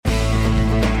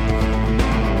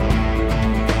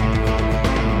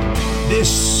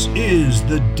is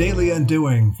the Daily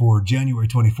Undoing for January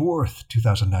 24th,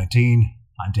 2019.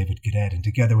 I'm David Cadet, and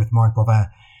together with Mark Bovin,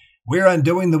 we're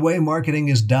undoing the way marketing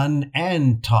is done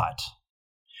and taught.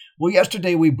 Well,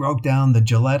 yesterday we broke down the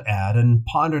Gillette ad and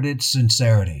pondered its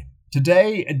sincerity.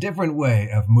 Today, a different way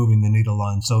of moving the needle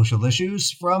on social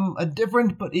issues from a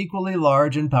different but equally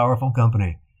large and powerful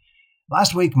company.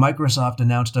 Last week, Microsoft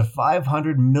announced a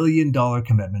 $500 million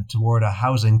commitment toward a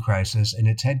housing crisis in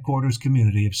its headquarters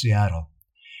community of Seattle.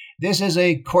 This is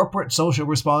a corporate social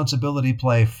responsibility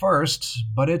play first,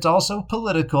 but it's also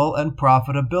political and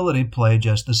profitability play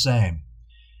just the same.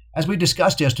 As we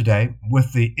discussed yesterday,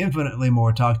 with the infinitely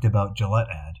more talked about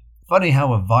Gillette ad, funny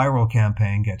how a viral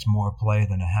campaign gets more play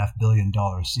than a $500 million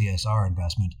CSR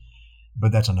investment,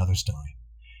 but that's another story.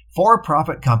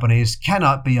 For-profit companies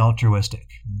cannot be altruistic.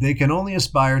 They can only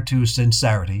aspire to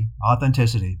sincerity,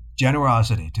 authenticity,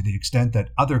 generosity to the extent that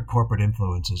other corporate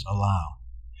influences allow.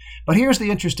 But here's the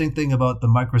interesting thing about the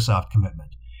Microsoft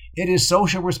commitment. It is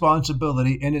social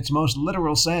responsibility in its most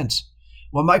literal sense.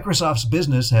 While Microsoft's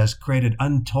business has created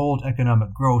untold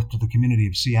economic growth to the community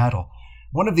of Seattle,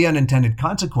 one of the unintended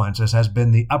consequences has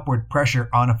been the upward pressure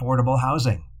on affordable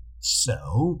housing.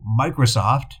 So,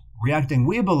 Microsoft, reacting,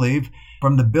 we believe,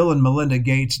 from the Bill and Melinda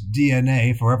Gates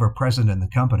DNA forever present in the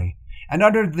company, and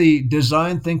under the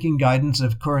design thinking guidance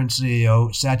of current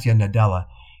CEO Satya Nadella,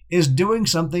 is doing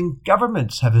something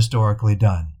governments have historically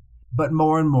done, but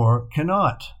more and more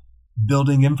cannot: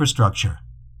 building infrastructure.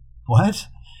 What?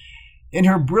 In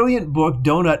her brilliant book,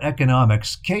 Donut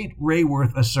Economics, Kate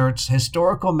Raworth asserts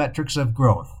historical metrics of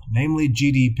growth, namely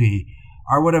GDP,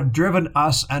 are what have driven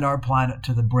us and our planet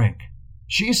to the brink.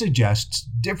 She suggests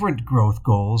different growth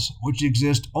goals, which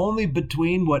exist only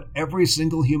between what every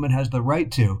single human has the right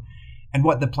to and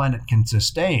what the planet can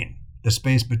sustain. The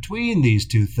space between these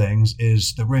two things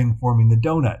is the ring forming the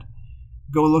donut.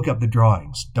 Go look up the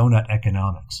drawings, Donut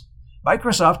Economics.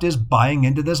 Microsoft is buying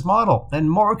into this model, and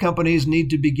more companies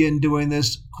need to begin doing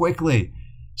this quickly.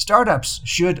 Startups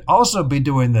should also be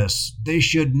doing this. They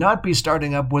should not be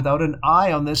starting up without an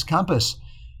eye on this compass.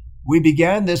 We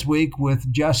began this week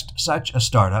with just such a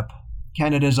startup,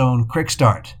 Canada's own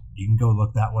Quickstart. You can go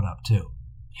look that one up too.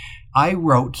 I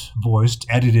wrote, voiced,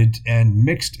 edited, and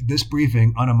mixed this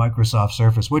briefing on a Microsoft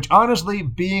Surface, which honestly,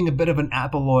 being a bit of an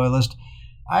Apple loyalist,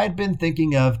 I had been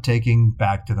thinking of taking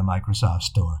back to the Microsoft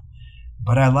store.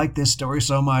 But I like this story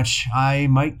so much, I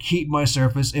might keep my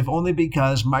Surface, if only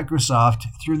because Microsoft,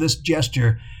 through this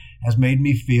gesture, has made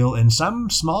me feel in some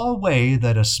small way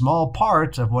that a small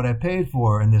part of what I paid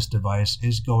for in this device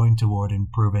is going toward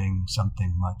improving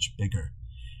something much bigger.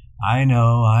 I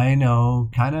know,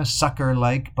 kind of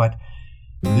sucker-like, but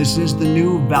this is the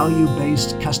new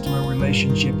value-based customer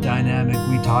relationship dynamic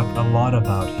we talk a lot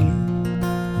about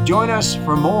here. Join us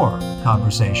for more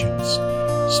conversations.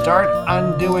 Start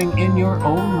undoing in your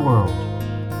own world.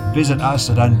 Visit us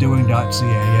at undoing.ca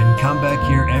and come back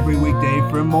here every weekday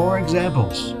for more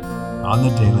examples on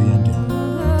the Daily Undoing.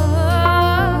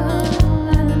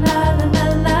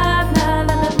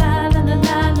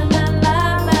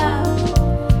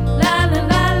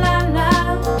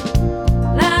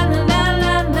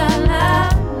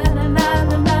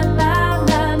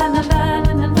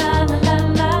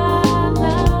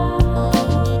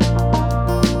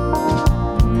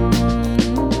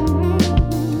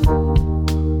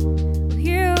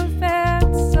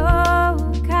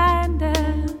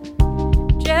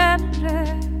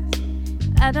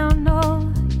 I don't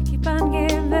know, you keep on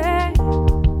giving.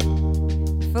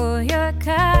 For your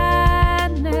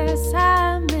kindness,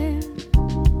 I'm in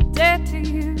debt to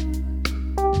you.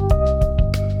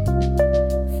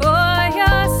 For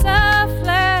your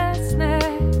selflessness,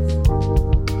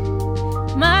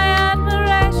 my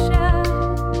admiration.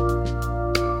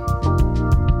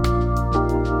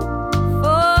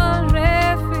 For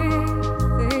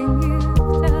everything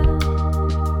you've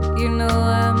done, you know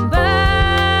I'm bound.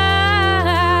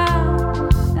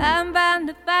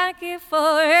 Thank you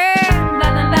for it. La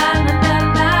la la la la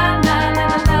la la la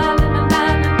la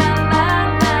la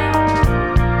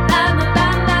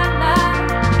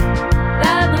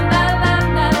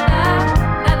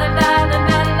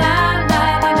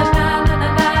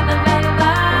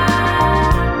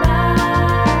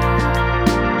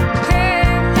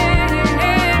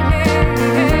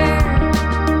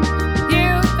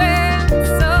You've been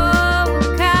so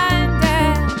kind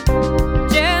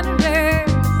and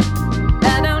generous.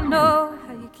 I don't know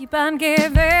how you keep on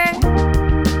giving.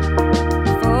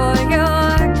 For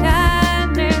your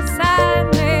kindness, I'm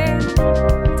in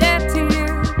debt to you.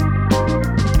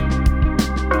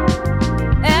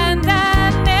 And I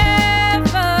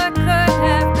never could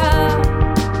have come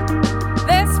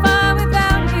this far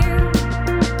without you.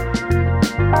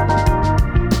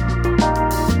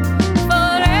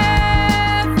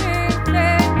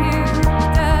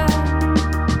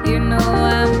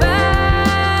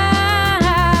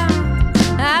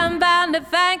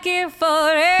 thank you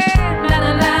for